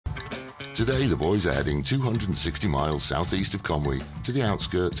Today, the boys are heading 260 miles southeast of Conwy to the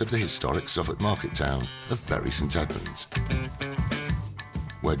outskirts of the historic Suffolk market town of Bury St Edmunds,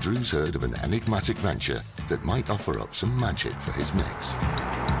 where Drew's heard of an enigmatic venture that might offer up some magic for his mix.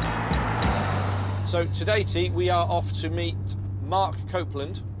 So today, T, we are off to meet Mark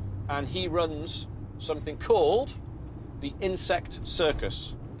Copeland, and he runs something called the Insect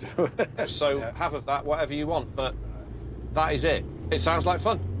Circus. So have of that whatever you want, but that is it. It sounds like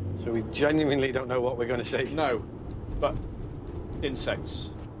fun. So we genuinely don't know what we're going to see? No, but insects.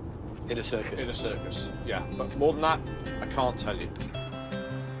 In a circus? In a circus, yeah. But more than that, I can't tell you.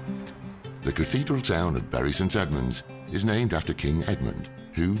 The cathedral town of Bury St Edmunds is named after King Edmund,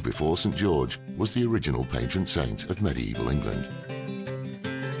 who, before St George, was the original patron saint of medieval England.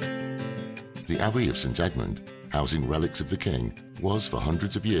 The Abbey of St Edmund, housing relics of the king, was for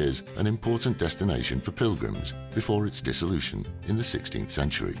hundreds of years an important destination for pilgrims before its dissolution in the 16th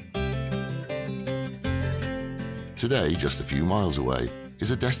century. Today, just a few miles away,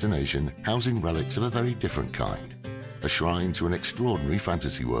 is a destination housing relics of a very different kind, a shrine to an extraordinary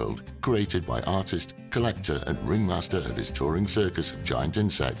fantasy world created by artist, collector and ringmaster of his touring circus of giant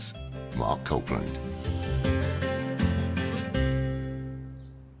insects, Mark Copeland.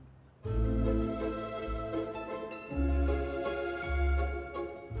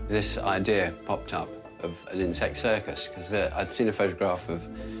 This idea popped up of an insect circus because I'd seen a photograph of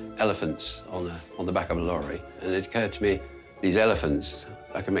elephants on the back of a lorry, and it occurred to me these elephants,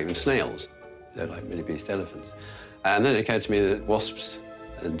 I could make them snails. They're like mini-beast elephants. And then it occurred to me that wasps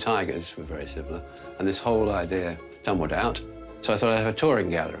and tigers were very similar, and this whole idea tumbled out. So I thought I'd have a touring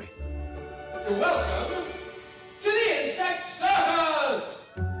gallery. Welcome to the Insect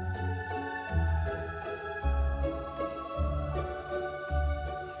Circus!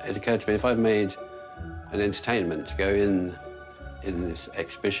 It occurred to me if I've made an entertainment to go in this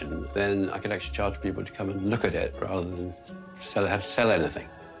exhibition, then I could actually charge people to come and look at it rather than have to sell anything.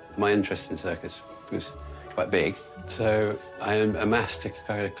 My interest in circus was quite big, so I amassed a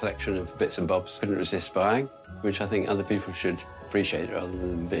kind of collection of bits and bobs I couldn't resist buying, which I think other people should appreciate rather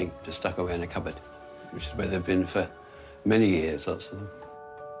than being just stuck away in a cupboard, which is where they've been for many years, lots of them.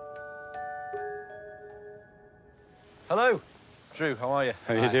 Hello, Drew, how are you?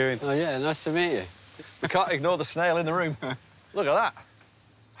 How are you doing? Oh, yeah, nice to meet you. We can't ignore the snail in the room. Look at that.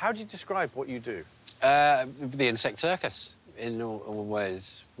 How do you describe what you do? The Insect Circus, in all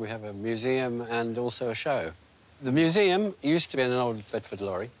ways. We have a museum and also a show. The museum used to be in an old Bedford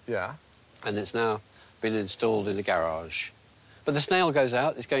lorry. Yeah. And it's now been installed in a garage. But the snail goes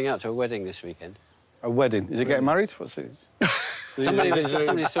out. It's going out to a wedding this weekend. A wedding? Is it getting married? What's it? Somebody saw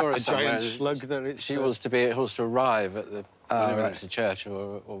it a somewhere. giant slug that it's... She wants to arrive at the... whether it's a church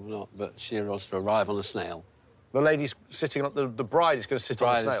or not, but she wants to arrive on a snail. The lady's sitting on... The bride is going to sit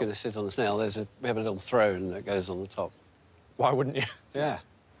on the snail? The bride is going to sit on the snail. We have a little throne that goes on the top. Why wouldn't you? Yeah.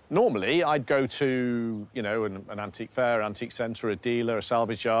 Normally, I'd go to, you know, an antique fair, antique centre, a dealer, a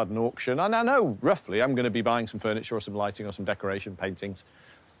salvage yard, an auction, and I know, roughly, I'm going to be buying some furniture or some lighting or some decoration, paintings.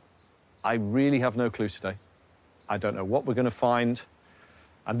 I really have no clue today. I don't know what we're going to find,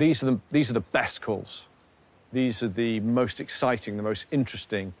 and these are the best calls. These are the most exciting, the most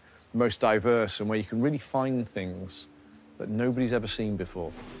interesting, the most diverse, and where you can really find things that nobody's ever seen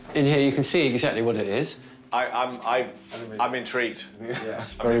before. In here, you can see exactly what it is. I'm intrigued. Yeah,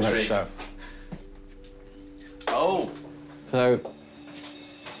 I'm very intrigued. much so. Oh. So...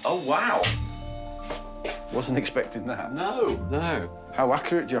 Oh, wow. Wasn't expecting that. No. No. How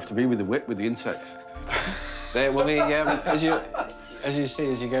accurate do you have to be with the whip with the insects? As you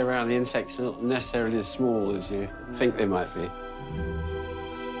see, as you go around, the insects are not necessarily as small as you think they might be.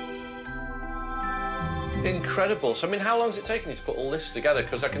 Incredible. So, I mean, how long has it taken you to put all this together?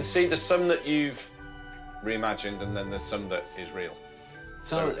 Because I can see there's some that you've reimagined and then there's some that is real.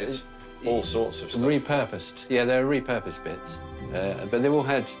 So it's all sorts of stuff. Repurposed. Yeah, they're repurposed bits. But they've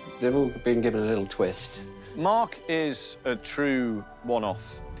all been given a little twist. Mark is a true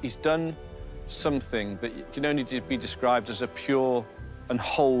one-off. He's done something that can only be described as a pure and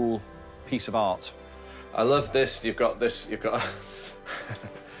whole piece of art. I love this. You've got a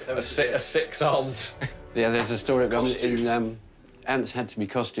six-armed... Yeah, there's a story about ants had to be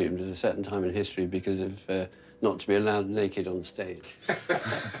costumed at a certain time in history because of not to be allowed naked on stage.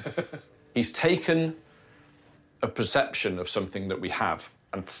 He's taken a perception of something that we have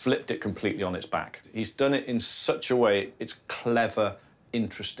and flipped it completely on its back. He's done it in such a way, it's clever,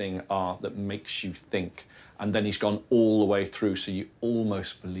 interesting art that makes you think. And then he's gone all the way through, so you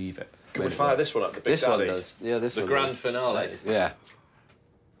almost believe it. Can we fire this one up, the Big This Daddy? one does. Yeah, this one The grand does. finale. Yeah.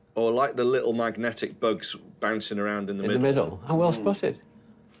 Or like the little magnetic bugs bouncing around in the middle. In the middle. Oh, well spotted.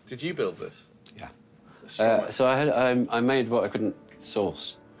 Did you build this? Yeah. So I made what I couldn't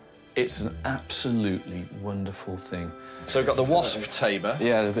source. It's an absolutely wonderful thing. So we've got the wasp tamer.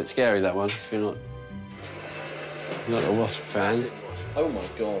 Yeah, a bit scary, that one, if you're not a wasp fan. Oh, my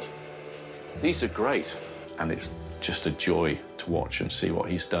God. These are great. And it's just a joy to watch and see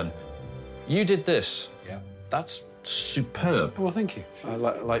what he's done. You did this. Yeah. That's superb. Well, thank you. I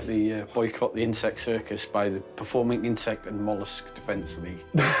like the boycott the insect circus by the Performing Insect and Mollusk Defence League.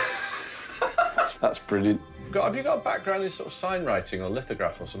 That's brilliant. Have you got a background in sort of sign writing or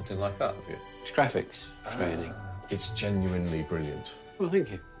lithograph or something like that, have you? It's graphics training. It's genuinely brilliant. Well, thank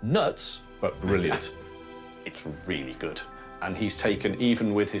you. Nuts, but brilliant. It's really good. And he's taken,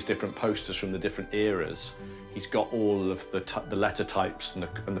 even with his different posters from the different eras, he's got all of the letter types and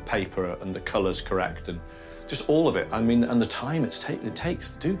the paper and the colours correct and just all of it. I mean, and the time it takes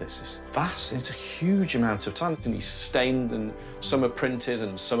to do this is vast. It's a huge amount of time. And he's stained, and some are printed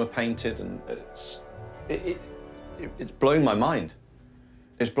and some are painted, and it's blowing my mind.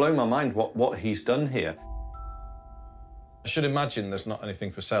 It's blowing my mind what he's done here. I should imagine there's not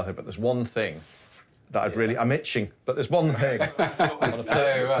anything for sale here, but there's one thing that I'm itching, but there's one thing on a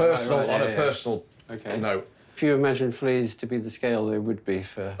personal note. If you imagine fleas to be the scale they would be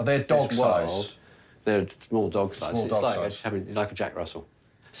for... Are they a dog size? They're small dog size. Small dog size. It's like a Jack Russell.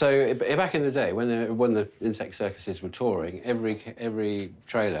 So back in the day, when the insect circuses were touring, every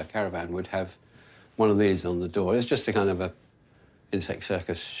trailer, caravan, would have one of these on the door. It's just a kind of a insect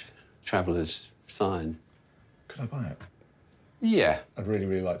circus traveller's sign. Could I buy it? Yeah. I'd really,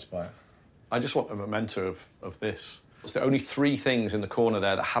 really like to buy it. I just want a memento of this. There are only 3 things in the corner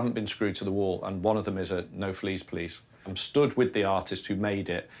there that haven't been screwed to the wall, and one of them is a no fleas, please. I'm stood with the artist who made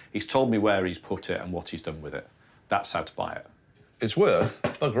it. He's told me where he's put it and what he's done with it. That's how to buy it. It's worth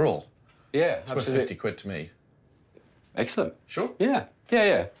bugger all. Yeah, it's worth 50 quid to me. Excellent. Sure? Yeah.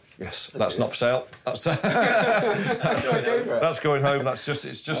 Yeah. Yes, that's not for sale. That's that's going home. It's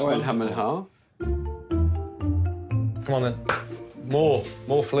just. I went hum and ha. Come on then. More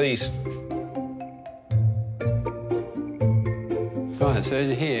fleas. Right, so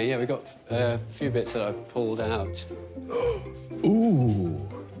in here, yeah, we've got a few bits that I've pulled out. Ooh.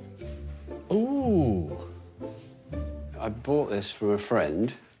 I bought this from a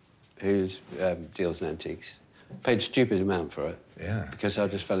friend who deals in antiques. Paid a stupid amount for it. Yeah. Because I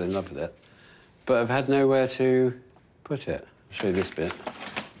just fell in love with it. But I've had nowhere to put it. I'll show you this bit.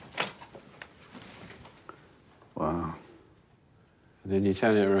 Wow. And then you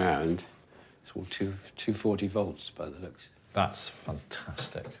turn it around, it's all 240 volts by the looks. That's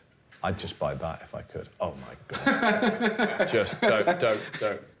fantastic. I'd just buy that if I could. Oh, my God. Just don't.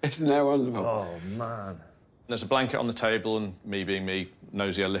 Isn't that wonderful? Oh, man. There's a blanket on the table, and me being me,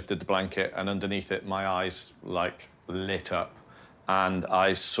 nosy, I lifted the blanket, and underneath it, my eyes, like, lit up. And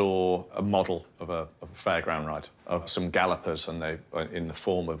I saw a model of a fairground ride, of some gallopers, and they were in the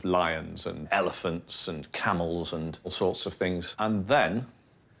form of lions and elephants and camels and all sorts of things. And then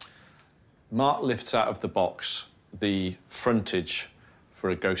Mark lifts out of the box the frontage for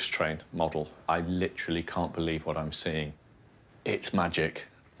a ghost train model. I literally can't believe what I'm seeing. It's magic.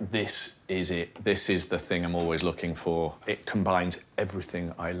 This is it. This is the thing I'm always looking for. It combines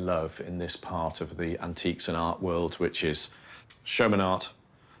everything I love in this part of the antiques and art world, which is showman art,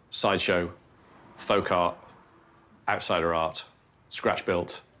 sideshow, folk art, outsider art, scratch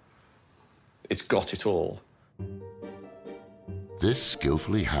built. It's got it all. This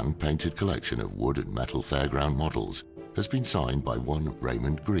skillfully hand-painted collection of wood and metal fairground models has been signed by one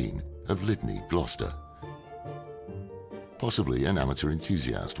Raymond Green of Lydney, Gloucester, possibly an amateur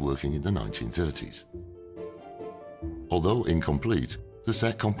enthusiast working in the 1930s. Although incomplete, the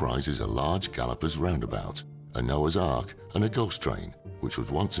set comprises a large galloper's roundabout, a Noah's Ark and a ghost train, which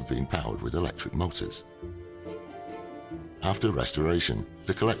would once have been powered with electric motors. After restoration,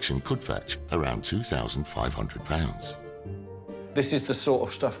 the collection could fetch around £2,500. This is the sort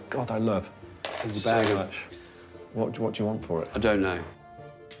of stuff, God, I love so much. What do you want for it? I don't know.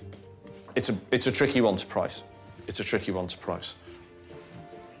 It's a tricky one to price. It's a tricky one to price.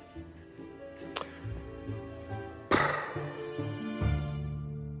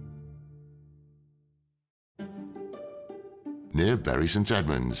 Near Bury St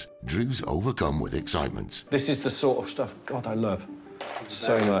Edmunds, Drew's overcome with excitement. This is the sort of stuff, God, I love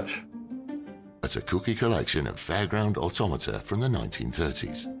so much. It's a cookie collection of fairground automata from the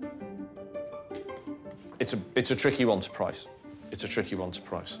 1930s. It's a tricky one to price. It's a tricky one to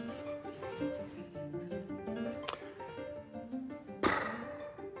price.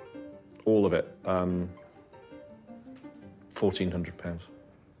 All of it, £1,400.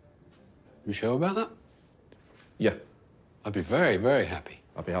 You sure about that? Yeah. I'd be very, very happy.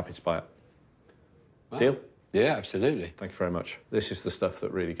 I'd be happy to buy it. Wow. Deal? Yeah, absolutely. Thank you very much. This is the stuff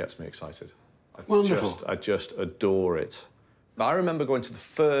that really gets me excited. Wonderful. I just adore it. I remember going to the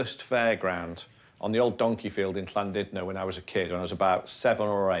first fairground on the old donkey field in Llandudno when I was a kid, when I was about 7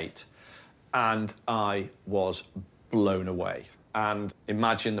 or 8, and I was blown away. And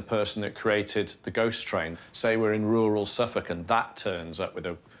imagine the person that created the ghost train. Say we're in rural Suffolk and that turns up with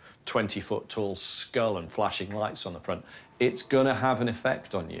a 20-foot tall skull and flashing lights on the front. It's going to have an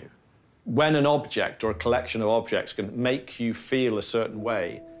effect on you. When an object or a collection of objects can make you feel a certain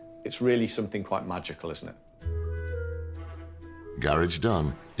way, it's really something quite magical, isn't it? Garage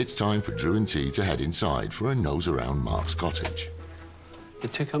done. It's time for Drew and T to head inside for a nose around Mark's cottage.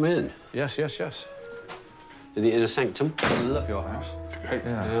 Did to come in? Yes, yes, yes. In the inner sanctum? I love your house. It's great.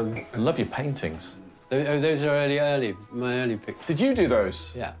 Yeah. I love your paintings. Those are my early pictures. Did you do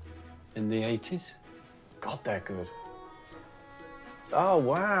those? Yeah, in the 80s. God, they're good. Oh,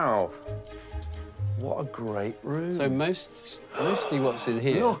 wow. What a great room. So mostly what's in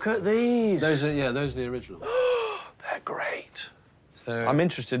here. Look at these. Those are the originals. They're great. So, I'm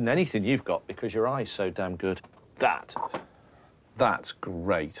interested in anything you've got because your eye's so damn good. That's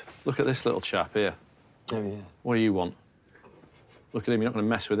great. Look at this little chap here. oh yeah. What do you want? Look at him, you're not going to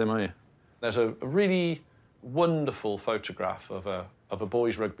mess with him, are you? There's a really wonderful photograph of a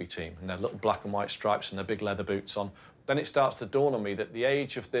boys' rugby team and their little black and white stripes and their big leather boots on. Then it starts to dawn on me that the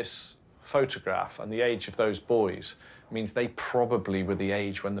age of this photograph and the age of those boys means they probably were the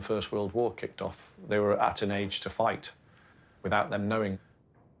age when the First World War kicked off. They were at an age to fight without them knowing.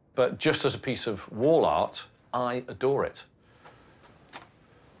 But just as a piece of wall art, I adore it. I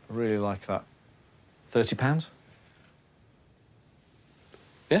really like that. £30?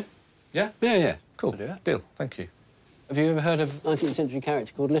 Yeah? Yeah? Yeah, yeah. Cool. I'll do that. Deal. Thank you. Have you ever heard of a 19th century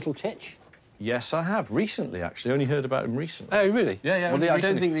character called Little Titch? Yes, I have. Recently, actually. Only heard about him recently. Oh, really? Yeah, yeah, Well, only I don't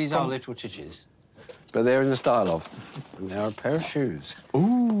recently. think these are little titches. But they're in the style of. And they are a pair of shoes.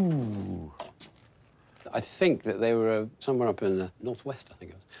 Ooh. I think that they were somewhere up in the northwest, I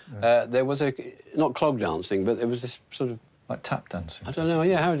think it was. Yeah. There was not clog dancing, but there was this sort of... Like tap dancing? I don't know,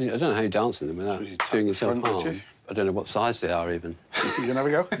 yeah, I don't know how you dance in them without doing yourself harm. I don't know what size they are, even. You gonna have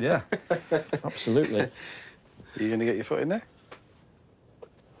a go? Yeah, absolutely. Are you gonna get your foot in there?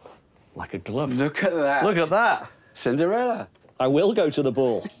 Like a glove. Look at that. Look at that. Cinderella. I will go to the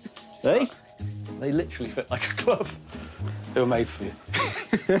ball. Eh? They literally fit like a glove. They were made for you.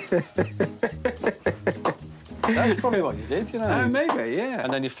 That's probably what you did, you know. Oh, maybe, yeah.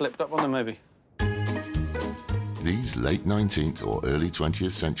 And then you flipped up on them, maybe. These late 19th or early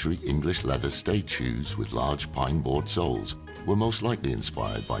 20th century English leather stage shoes with large pine board soles were most likely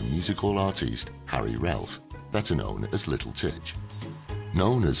inspired by music hall artist Harry Relf, better known as Little Titch.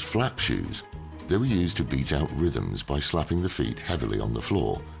 Known as flap shoes, they were used to beat out rhythms by slapping the feet heavily on the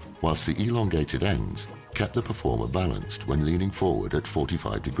floor, whilst the elongated ends kept the performer balanced when leaning forward at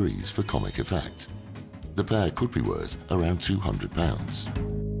 45 degrees for comic effect. The pair could be worth around £200.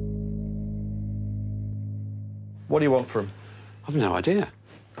 What do you want for them? I've no idea.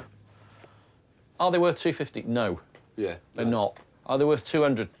 Are they worth £250? No, Yeah. they're not. Are they worth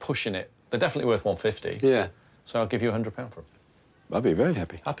 200 pushing it? They're definitely worth 150. Yeah. So I'll give you £100 for them. I'd be very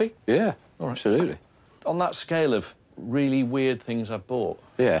happy. Happy? Yeah, All right. absolutely. On that scale of really weird things I've bought,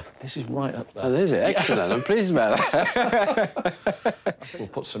 Yeah. this is right up there. Oh, there's it. Excellent. I'm pleased about that. We'll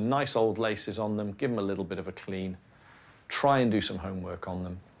put some nice old laces on them, give them a little bit of a clean, try and do some homework on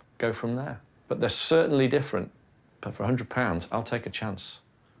them, go from there. But they're certainly different. But for £100, I'll take a chance.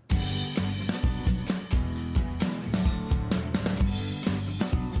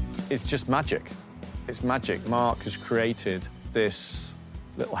 It's just magic. It's magic. Mark has created this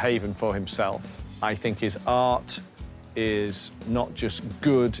little haven for himself. I think his art is not just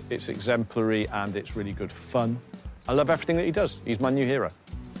good, it's exemplary and it's really good fun. I love everything that he does. He's my new hero.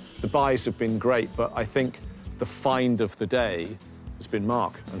 The buys have been great, but I think the find of the day has been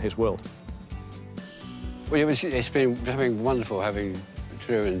Mark and his world. Well, it's been wonderful having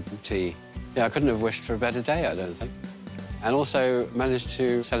Drew and T. Yeah, I couldn't have wished for a better day, I don't think. And also managed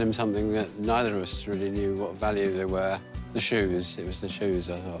to sell him something that neither of us really knew what value they were. The shoes. It was the shoes,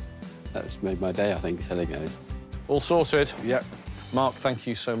 I thought. That's made my day, I think, selling those. All sorted. Yep. Mark, thank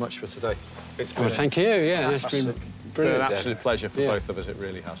you so much for today. It's been, Well, thank you, yeah. It's been an brilliant. absolute day. pleasure for Yeah. both of us. It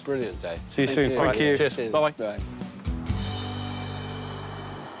really has. Brilliant day. See you soon. Thank you. Cheers. Bye-bye. Bye.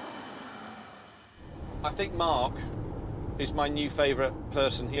 I think Mark is my new favourite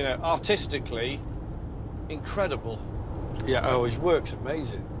person. You know, artistically, incredible. Yeah, oh, his work's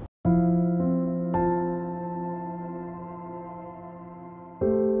amazing.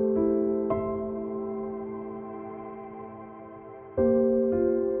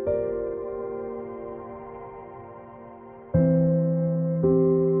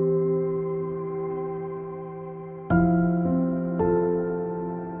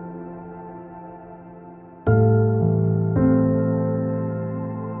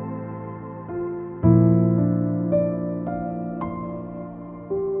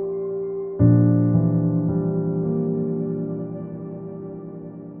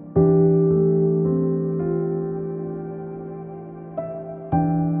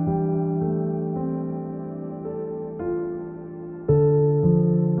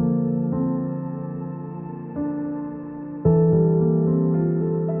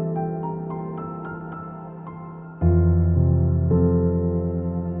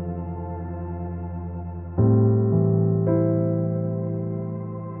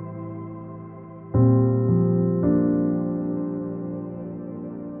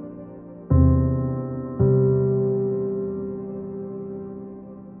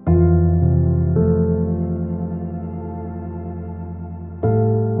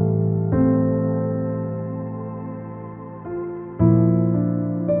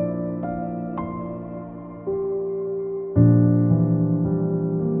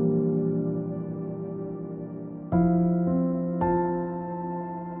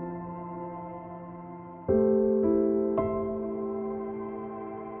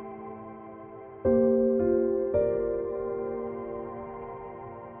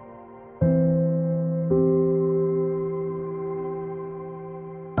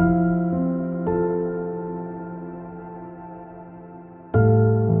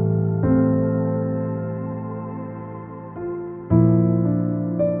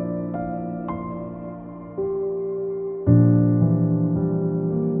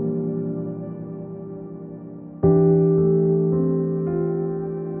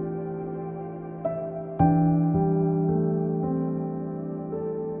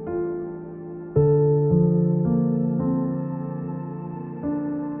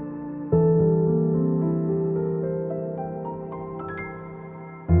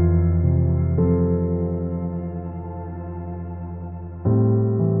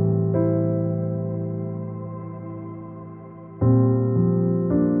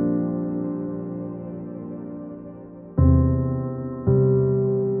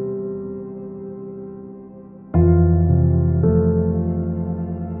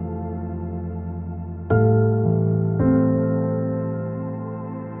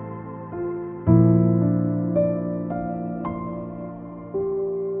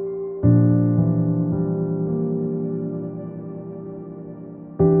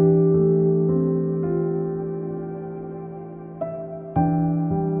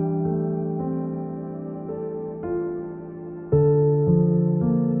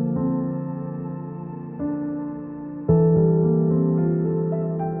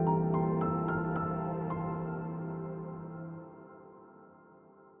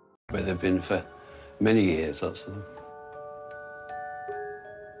 where they've been for many years, lots of them.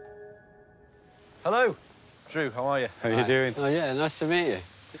 Hello, Drew, how are you? How are you doing? Oh, yeah, nice to meet you.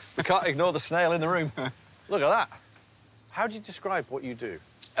 We can't ignore the snail in the room. Look at that. How do you describe what you do?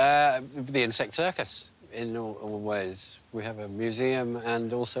 The insect circus, in all ways. We have a museum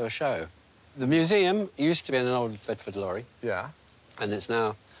and also a show. The museum used to be in an old Bedford lorry. Yeah. And it's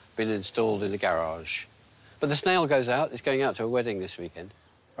now been installed in a garage. But the snail goes out. It's going out to a wedding this weekend.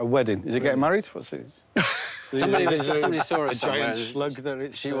 A wedding? Is it getting married? What's it? Somebody saw it a somewhere. giant slug that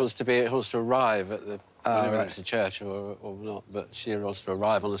it's... She wants to arrive at the... I don't know if it's a church or not, but she wants to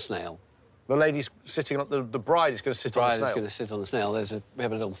arrive on a snail. The lady's sitting on... The bride is going to sit on the snail? The bride is going to sit on the snail. We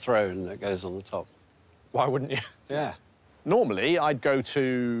have a little throne that goes on the top. Why wouldn't you? Yeah. Normally, I'd go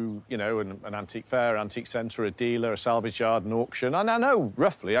to, you know, an antique fair, antique centre, a dealer, a salvage yard, an auction, and I know,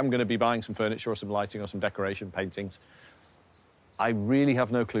 roughly, I'm going to be buying some furniture or some lighting or some decoration, paintings. I really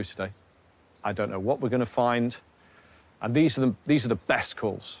have no clue today. I don't know what we're going to find. And these are the best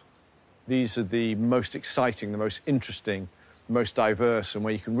calls. These are the most exciting, the most interesting, the most diverse, and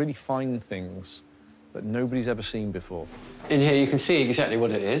where you can really find things that nobody's ever seen before. In here, you can see exactly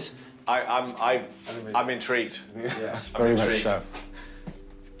what it is. I'm intrigued. Yeah, I'm very intrigued. much so.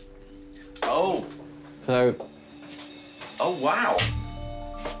 Oh. So... Oh, wow.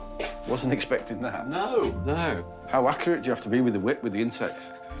 Wasn't expecting that. No. No. How accurate do you have to be with the whip with the insects?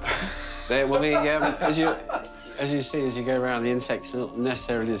 As you see, as you go around, the insects are not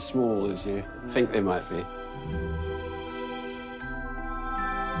necessarily as small as you think they might be.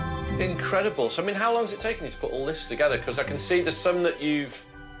 Incredible. So, I mean, how long has it taken you to put all this together? Because I can see there's some that you've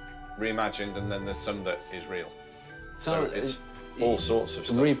reimagined and then there's some that is real. So it's all sorts of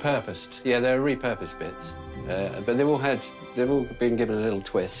stuff. Repurposed. Yeah, they're repurposed bits. But they've all been given a little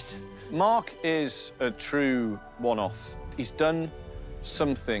twist. Mark is a true one-off. He's done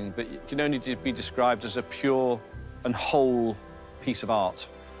something that can only be described as a pure and whole piece of art.